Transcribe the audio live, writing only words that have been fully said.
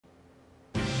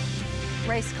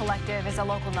Race Collective is a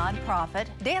local nonprofit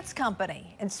dance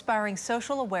company inspiring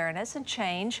social awareness and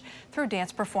change through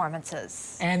dance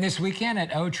performances. And this weekend at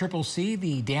OCCC,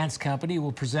 the dance company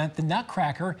will present the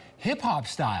Nutcracker hip-hop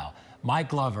style. Mike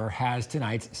Glover has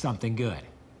tonight's Something Good.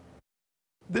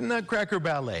 The Nutcracker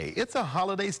Ballet, it's a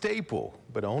holiday staple,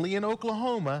 but only in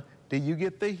Oklahoma do you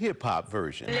get the hip-hop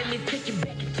version.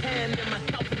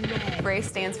 RACE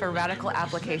stands for Radical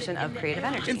Application of Creative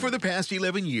Energy. And for the past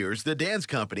 11 years, the dance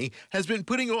company has been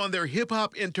putting on their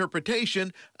hip-hop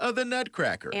interpretation of the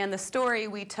Nutcracker. And the story,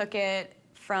 we took it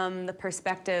from the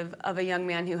perspective of a young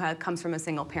man who comes from a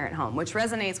single-parent home, which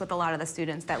resonates with a lot of the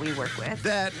students that we work with.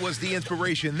 That was the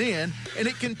inspiration then, and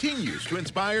it continues to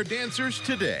inspire dancers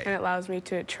today. And it allows me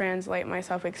to translate my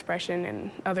self-expression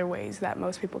in other ways that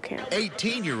most people can't.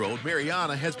 18-year-old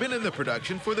Mariana has been in the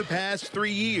production for the past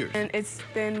 3 years. And it's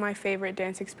been my favorite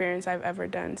dance experience I've ever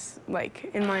done, like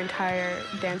in my entire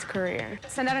dance career.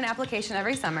 Send out an application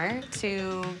every summer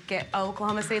to get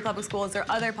Oklahoma City Public Schools or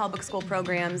other public school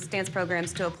programs, dance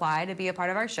programs, to apply to be a part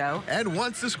of our show. And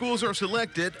once the schools are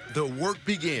selected, the work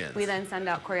begins. We then send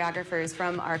out choreographers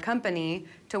from our company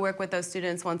to work with those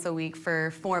students once a week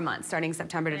for 4 months, starting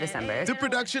September to December. The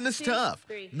production is tough,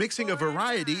 mixing a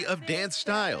variety of dance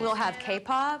styles. We'll have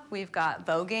K-pop, we've got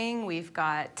voguing, we've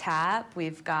got tap,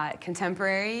 we've got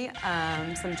contemporary,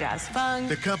 some jazz funk.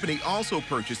 The company also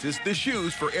purchases the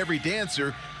shoes for every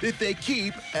dancer that they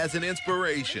keep as an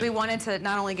inspiration. We wanted to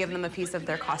not only give them a piece of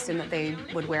their costume that they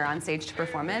would wear on stage to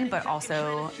perform in, but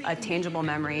also a tangible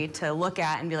memory to look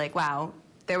at and be like, wow,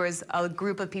 there was a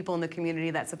group of people in the community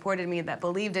that supported me, that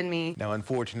believed in me. Now,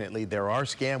 unfortunately, there are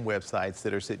scam websites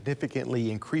that are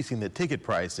significantly increasing the ticket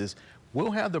prices.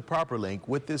 We'll have the proper link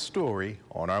with this story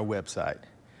on our website.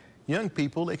 Young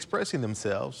people expressing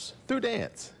themselves through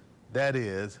dance. That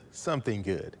is something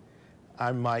good.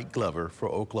 I'm Mike Glover for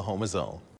Oklahoma's Own.